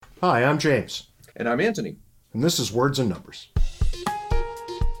Hi, I'm James. And I'm Anthony. And this is Words and Numbers.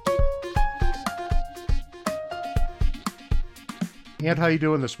 Ant, how you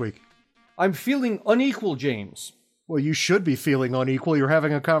doing this week? I'm feeling unequal, James. Well, you should be feeling unequal. You're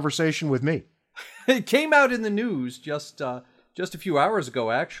having a conversation with me. It came out in the news just a few hours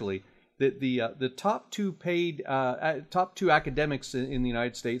ago, actually, that the top two academics in the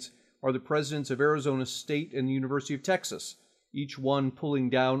United States are the presidents of Arizona State and the University of Texas, each one pulling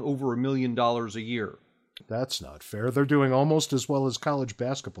down over $1 million a year. That's not fair. They're doing almost as well as college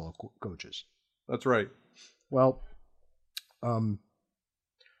basketball coaches. That's right. Well, I'm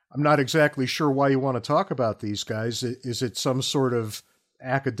not exactly sure why you want to talk about these guys. Is it some sort of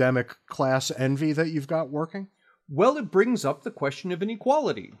academic class envy that you've got working? Well, it brings up the question of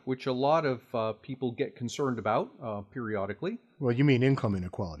inequality, which a lot of people get concerned about periodically. Well, you mean income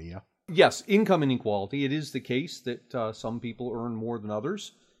inequality, yeah? Yes, income inequality. It is the case that some people earn more than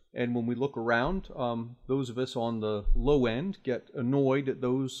others. And when we look around, those of us on the low end get annoyed at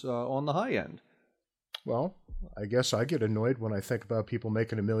those on the high end. Well, I guess I get annoyed when I think about people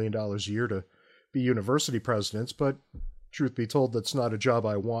making $1 million a year to be university presidents, but truth be told, that's not a job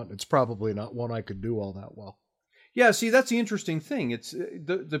I want. It's probably not one I could do all that well. Yeah, see, that's the interesting thing. It's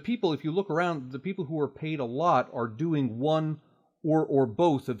the people, if you look around, the people who are paid a lot are doing one or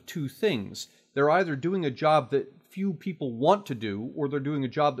both of two things. They're either doing a job that few people want to do, or they're doing a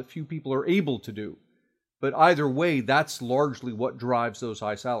job that few people are able to do. But either way, that's largely what drives those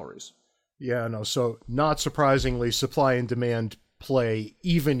high salaries. Yeah, no, so not surprisingly, supply and demand play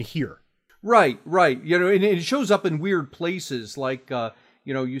even here. Right. You know, and it shows up in weird places like,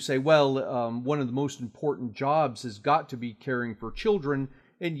 you say, well, one of the most important jobs has got to be caring for children,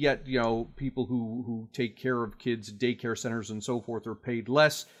 and yet, people who take care of kids, daycare centers and so forth are paid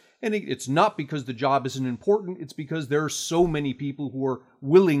less. And it's not because the job isn't important, it's because there are so many people who are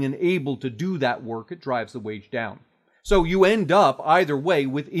willing and able to do that work, it drives the wage down. So you end up, either way,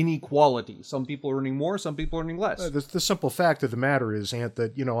 with inequality. Some people are earning more, some people are earning less. The simple fact of the matter is, Ant,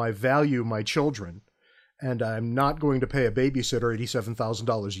 that, I value my children, and I'm not going to pay a babysitter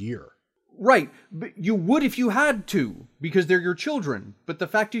 $87,000 a year. Right. But you would if you had to, because they're your children. But the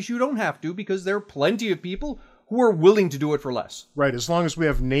fact is you don't have to, because there are plenty of people who are willing to do it for less. Right. As long as we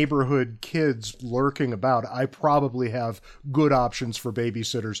have neighborhood kids lurking about, I probably have good options for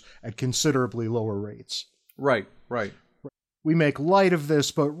babysitters at considerably lower rates. Right. We make light of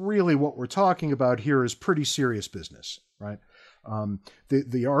this, but really what we're talking about here is pretty serious business, right?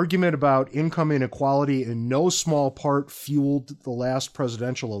 The argument about income inequality in no small part fueled the last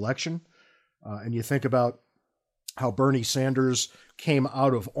presidential election. And you think about how Bernie Sanders came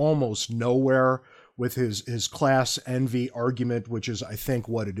out of almost nowhere with his class envy argument, which is, I think,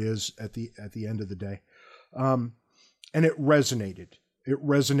 what it is at the end of the day. And it resonated. It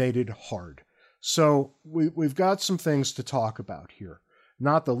resonated hard. So we've got some things to talk about here,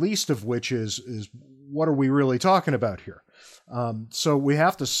 not the least of which is what are we really talking about here? So we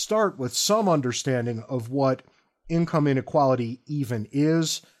have to start with some understanding of what income inequality even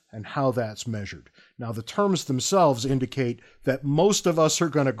is and how that's measured. Now, the terms themselves indicate that most of us are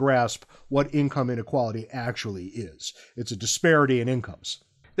going to grasp what income inequality actually is. It's a disparity in incomes.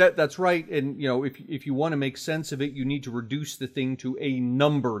 That's right. And, if you want to make sense of it, you need to reduce the thing to a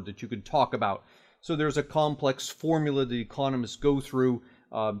number that you can talk about. So there's a complex formula that economists go through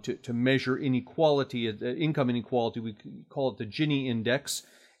to measure inequality, income inequality. We call it the Gini index.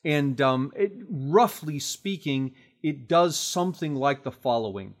 And roughly speaking, it does something like the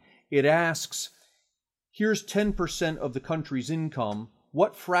following. It asks, here's 10% of the country's income.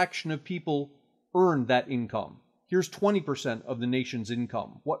 What fraction of people earn that income? Here's 20% of the nation's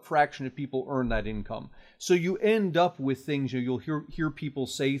income. What fraction of people earn that income? So you end up with things, you'll hear people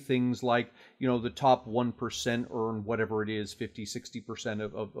say things like, the top 1% earn whatever it is, 50, 60%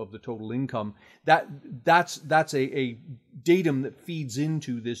 of the total income. That's a datum that feeds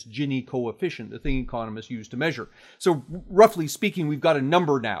into this Gini coefficient, the thing economists use to measure. So roughly speaking, we've got a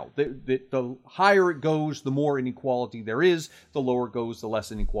number now. The higher it goes, the more inequality there is. The lower it goes, the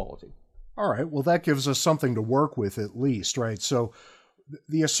less inequality. All right, well, that gives us something to work with at least, right? So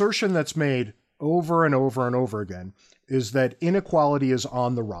the assertion that's made over and over and over again is that inequality is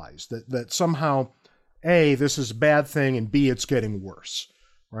on the rise, that somehow, A, this is a bad thing, and B, it's getting worse,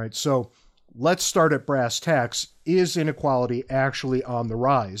 right? So let's start at brass tacks. Is inequality actually on the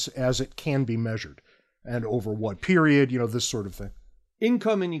rise as it can be measured? And over what period, this sort of thing?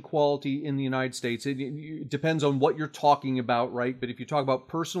 Income inequality in the United States, it depends on what you're talking about, right? But if you talk about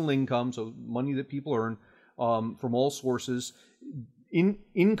personal income, so money that people earn from all sources,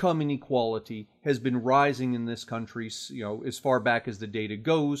 Income inequality has been rising in this country, as far back as the data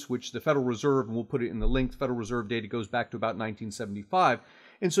goes, which the Federal Reserve, and we'll put it in the link, Federal Reserve data goes back to about 1975.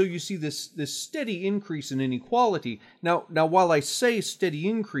 And so you see this steady increase in inequality. Now, while I say steady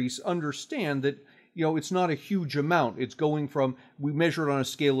increase, understand that it's not a huge amount. It's going from, we measure it on a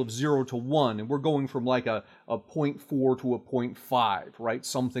scale of 0 to 1, and we're going from like a 0.4 to a 0.5, right?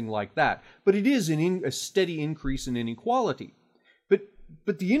 Something like that. But it is a steady increase in inequality.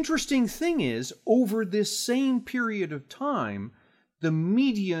 But the interesting thing is, over this same period of time, the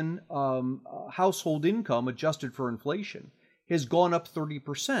median household income adjusted for inflation has gone up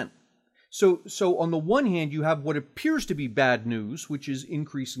 30%. So on the one hand, you have what appears to be bad news, which is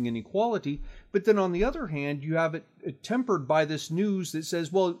increasing inequality. But then on the other hand, you have it tempered by this news that says,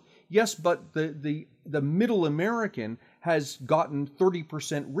 well, yes, but the middle American has gotten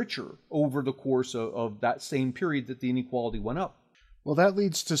 30% richer over the course of that same period that the inequality went up. Well, that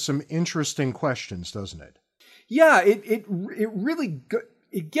leads to some interesting questions, doesn't it? Yeah, it really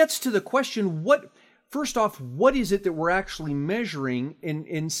gets to the question, first off, what is it that we're actually measuring?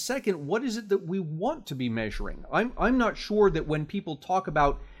 And second, what is it that we want to be measuring? I'm not sure that when people talk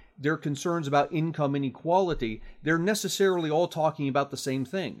about their concerns about income inequality, they're necessarily all talking about the same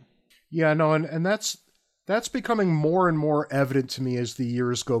thing. Yeah, no, and that's becoming more and more evident to me as the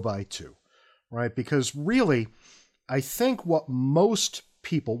years go by too, right? Because really, I think what most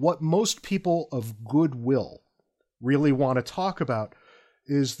people of goodwill really want to talk about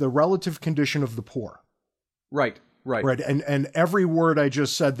is the relative condition of the poor. Right. And every word I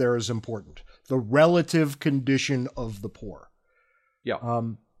just said there is important. The relative condition of the poor. Yeah.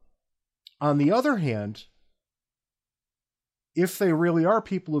 On the other hand, if they really are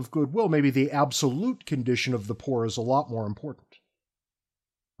people of goodwill, maybe the absolute condition of the poor is a lot more important.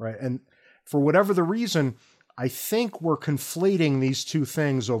 Right? And for whatever the reason, I think we're conflating these two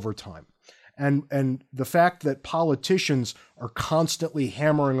things over time. And the fact that politicians are constantly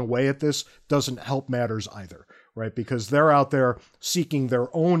hammering away at this doesn't help matters either, right? Because they're out there seeking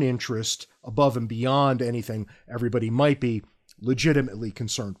their own interest above and beyond anything everybody might be legitimately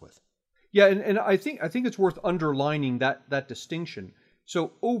concerned with. Yeah, and I think it's worth underlining that distinction.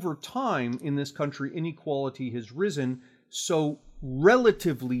 So over time in this country, inequality has risen. So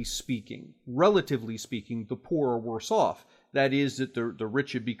relatively speaking, the poor are worse off. That is, that the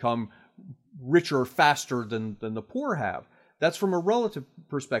rich have become richer faster than the poor have. That's from a relative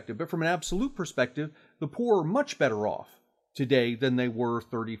perspective. But from an absolute perspective, the poor are much better off today than they were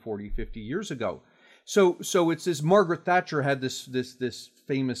 30, 40, 50 years ago. So it's this, Margaret Thatcher had this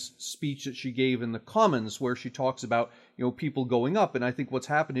famous speech that she gave in the Commons where she talks about, people going up. And I think what's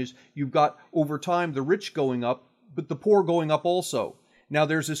happened is you've got over time the rich going up, but the poor going up also. Now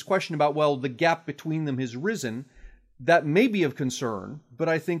there's this question about, well, the gap between them has risen. That may be of concern, but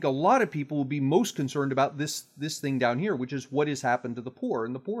I think a lot of people will be most concerned about this thing down here, which is what has happened to the poor.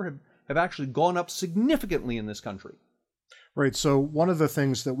 And the poor have actually gone up significantly in this country. Right. So one of the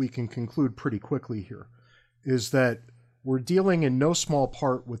things that we can conclude pretty quickly here is that we're dealing in no small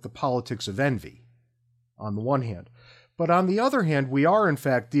part with the politics of envy, on the one hand. But on the other hand, we are in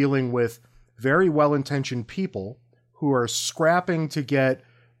fact dealing with very well-intentioned people who are scrapping to get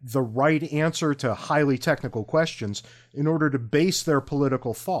the right answer to highly technical questions in order to base their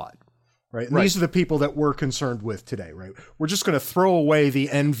political thought, right? And these are the people that we're concerned with today, right? We're just going to throw away the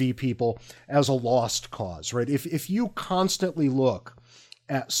envy people as a lost cause, right? If you constantly look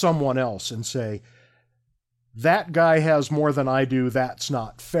at someone else and say, that guy has more than I do, that's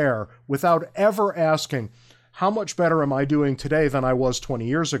not fair, without ever asking, how much better am I doing today than I was 20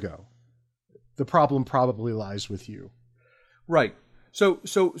 years ago? The problem probably lies with you. Right. So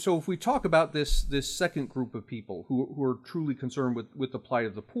if we talk about this second group of people who are truly concerned with the plight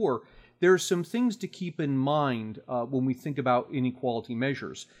of the poor, there are some things to keep in mind when we think about inequality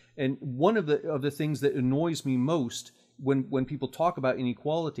measures. And one of the things that annoys me most when people talk about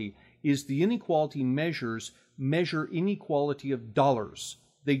inequality is the inequality measures measure inequality of dollars.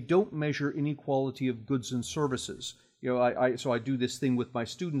 They don't measure inequality of goods and services. So I do this thing with my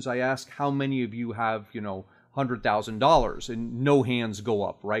students. I ask, how many of you have, $100,000, and no hands go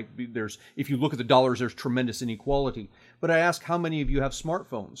up, right? If you look at the dollars, there's tremendous inequality. But I ask, how many of you have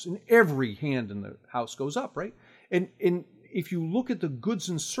smartphones? And every hand in the house goes up, right? And if you look at the goods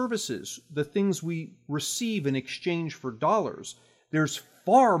and services, the things we receive in exchange for dollars, there's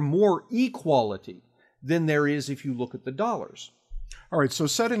far more equality than there is if you look at the dollars. All right, so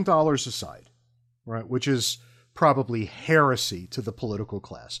setting dollars aside, right, which is probably heresy to the political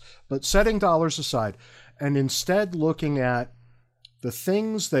class, but setting dollars aside and instead looking at the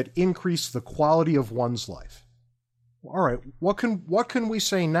things that increase the quality of one's life, All right, what can we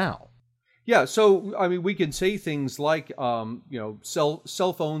say now? Yeah, so I mean, we can say things like,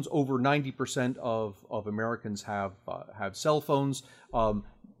 cell phones. Over 90% of Americans have cell phones.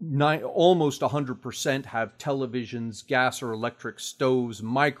 Almost 100% have televisions, gas or electric stoves,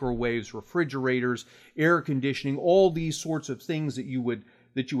 microwaves, refrigerators, air conditioning. All these sorts of things that you would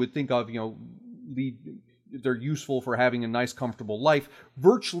think of, they're useful for having a nice, comfortable life.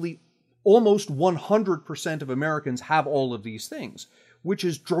 Virtually, almost 100% of Americans have all of these things, which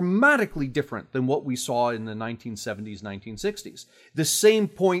is dramatically different than what we saw in the 1970s, 1960s. The same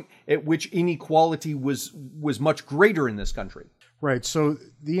point at which inequality was much greater in this country. Right. So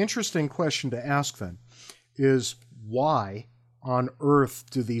the interesting question to ask then is, why on earth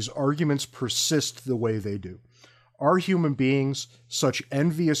do these arguments persist the way they do? Are human beings such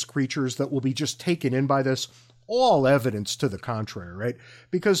envious creatures that will be just taken in by this? All evidence to the contrary, right?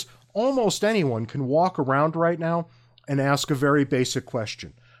 Because almost anyone can walk around right now and ask a very basic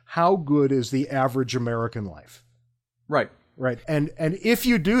question. How good is the average American life? Right. Right. And if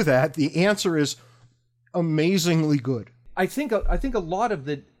you do that, the answer is amazingly good. I think a lot of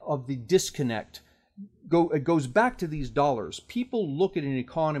the disconnect goes back to these dollars. People look at an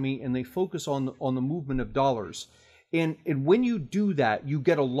economy and they focus on the movement of dollars. And when you do that, you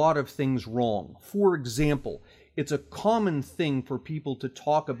get a lot of things wrong. For example, it's a common thing for people to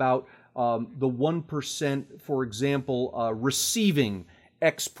talk about the 1%, for example, receiving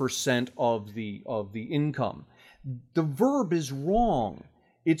X percent of the income. The verb is wrong.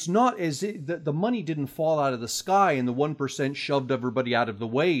 It's not as if the money didn't fall out of the sky and the 1% shoved everybody out of the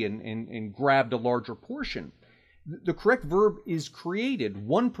way and grabbed a larger portion. The correct verb is created.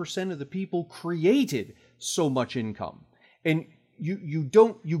 1% of the people created so much income. And you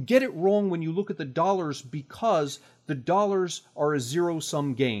get it wrong when you look at the dollars, because the dollars are a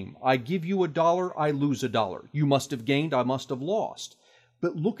zero-sum game. I give you $1, I lose $1. You must have gained, I must have lost.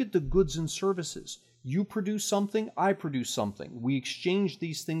 But look at the goods and services. You produce something, I produce something. We exchange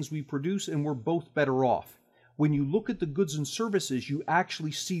these things we produce, and we're both better off. When you look at the goods and services, you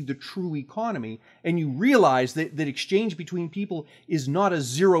actually see the true economy, and you realize that exchange between people is not a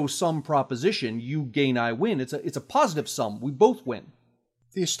zero-sum proposition. You gain, I win. It's a positive sum. We both win.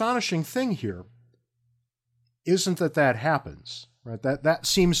 The astonishing thing here isn't that happens, right? That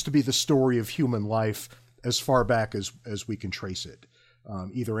seems to be the story of human life as far back as we can trace it.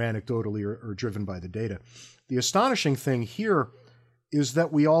 Either anecdotally or driven by the data. The astonishing thing here is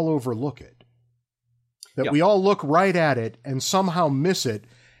that we all overlook it. That we all look right at it and somehow miss it,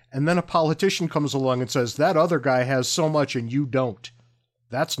 and then a politician comes along and says, that other guy has so much and you don't.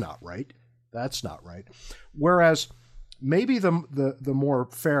 That's not right. That's not right. Whereas maybe the more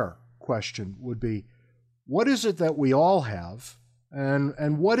fair question would be, what is it that we all have,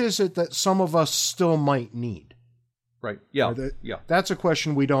 and what is it that some of us still might need? Right. Yeah. That's a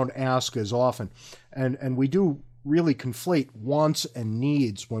question we don't ask as often. And we do really conflate wants and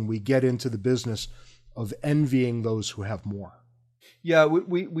needs when we get into the business of envying those who have more. Yeah,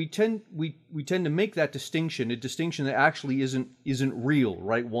 we tend to make that distinction, a distinction that actually isn't real,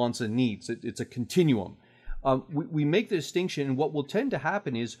 right? Wants and needs. It's a continuum. We make the distinction, and what will tend to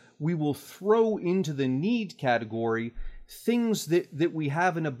happen is we will throw into the need category things that we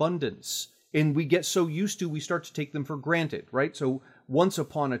have in abundance. And we get so used to, we start to take them for granted, right? So once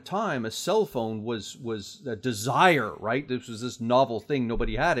upon a time, a cell phone was a desire, right? This was this novel thing.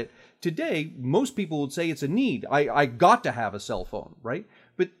 Nobody had it. Today, most people would say it's a need. I got to have a cell phone, right?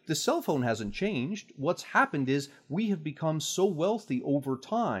 But the cell phone hasn't changed. What's happened is we have become so wealthy over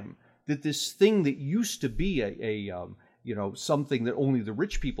time that this thing that used to be something that only the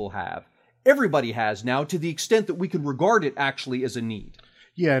rich people have, everybody has now, to the extent that we can regard it actually as a need.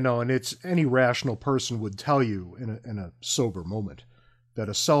 Yeah, no, and it's any rational person would tell you in a sober moment that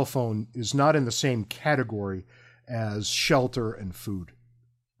a cell phone is not in the same category as shelter and food.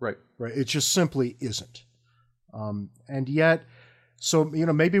 Right. Right. It just simply isn't. And yet, so,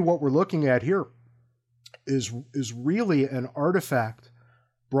 maybe what we're looking at here is really an artifact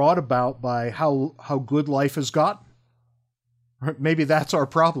brought about by how good life has gotten. Maybe that's our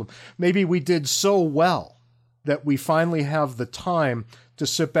problem. Maybe we did so well that we finally have the time to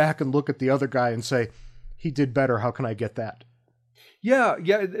sit back and look at the other guy and say, he did better. How can I get that? Yeah.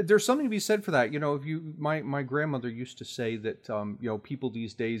 There's something to be said for that. My grandmother used to say that, people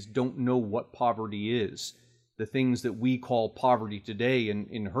these days don't know what poverty is. The things that we call poverty today,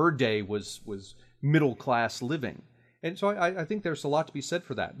 in her day was middle class living. And so I think there's a lot to be said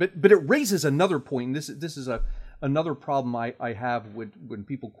for that. But it raises another point. And this is another problem I have when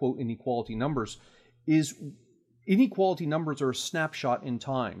people quote inequality numbers, is inequality numbers are a snapshot in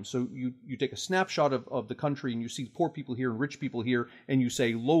time. So you take a snapshot of the country and you see poor people here and rich people here, and you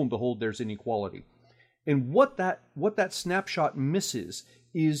say, lo and behold, there's inequality. And what that snapshot misses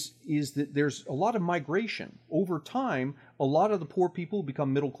is that there's a lot of migration. Over time, a lot of the poor people will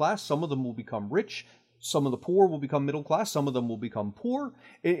become middle class. Some of them will become rich. Some of the poor will become middle class. Some of them will become poor.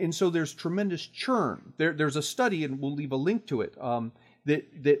 And so there's tremendous churn. There's a study, and we'll leave a link to it,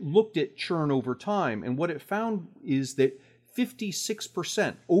 that looked at churn over time. And what it found is that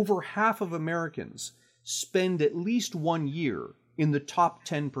 56%, over half of Americans, spend at least 1 year in the top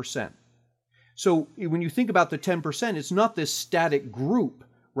 10%. So when you think about the 10%, it's not this static group,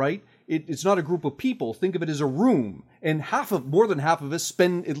 right? It's not a group of people. Think of it as a room. And more than half of us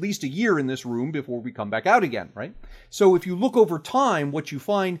spend at least a year in this room before we come back out again, right? So if you look over time, what you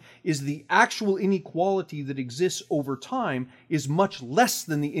find is the actual inequality that exists over time is much less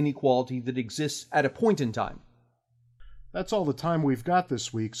than the inequality that exists at a point in time. That's all the time we've got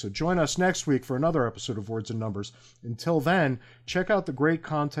this week, so join us next week for another episode of Words and Numbers. Until then, check out the great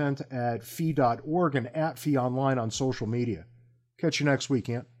content at fee.org and at Fee Online on social media. Catch you next week,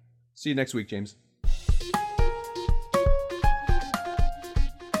 Ant. See you next week, James.